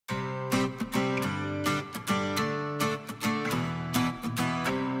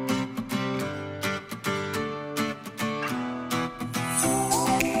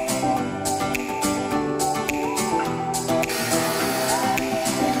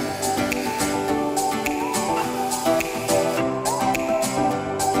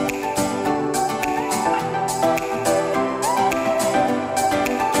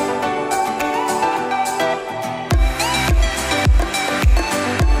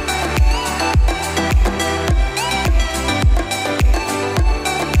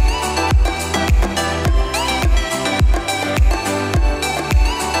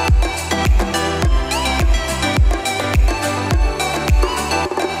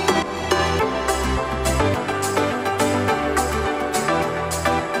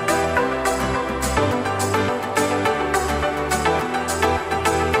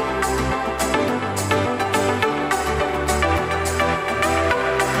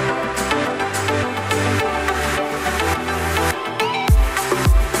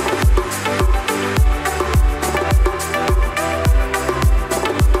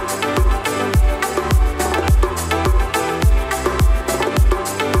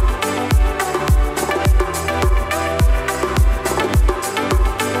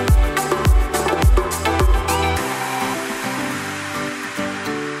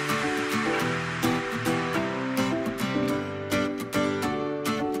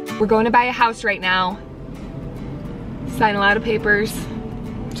We're going to buy a house right now. Sign a lot of papers.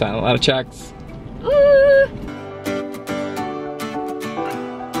 Sign a lot of checks.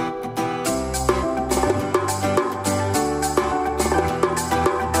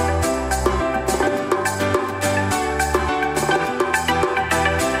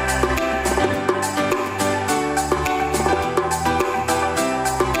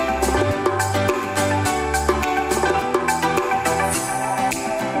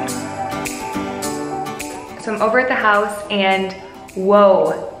 So I'm over at the house and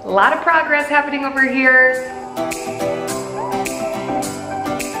whoa, a lot of progress happening over here.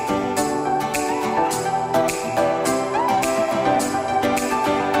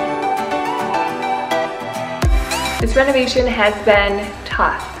 This renovation has been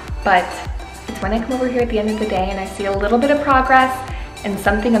tough, but it's when I come over here at the end of the day and I see a little bit of progress and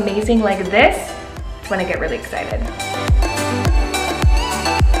something amazing like this, it's when I get really excited.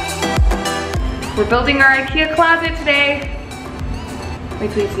 We're building our IKEA closet today. Wait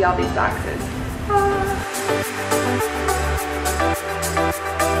till you see all these boxes.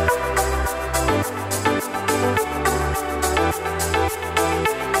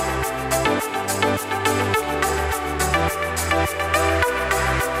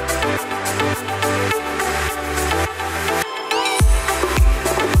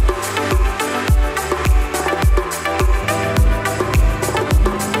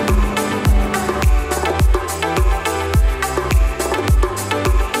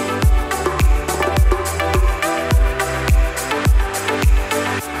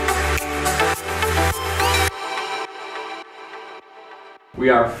 We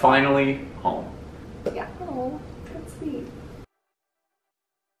are finally home. Yeah, oh, that's sweet.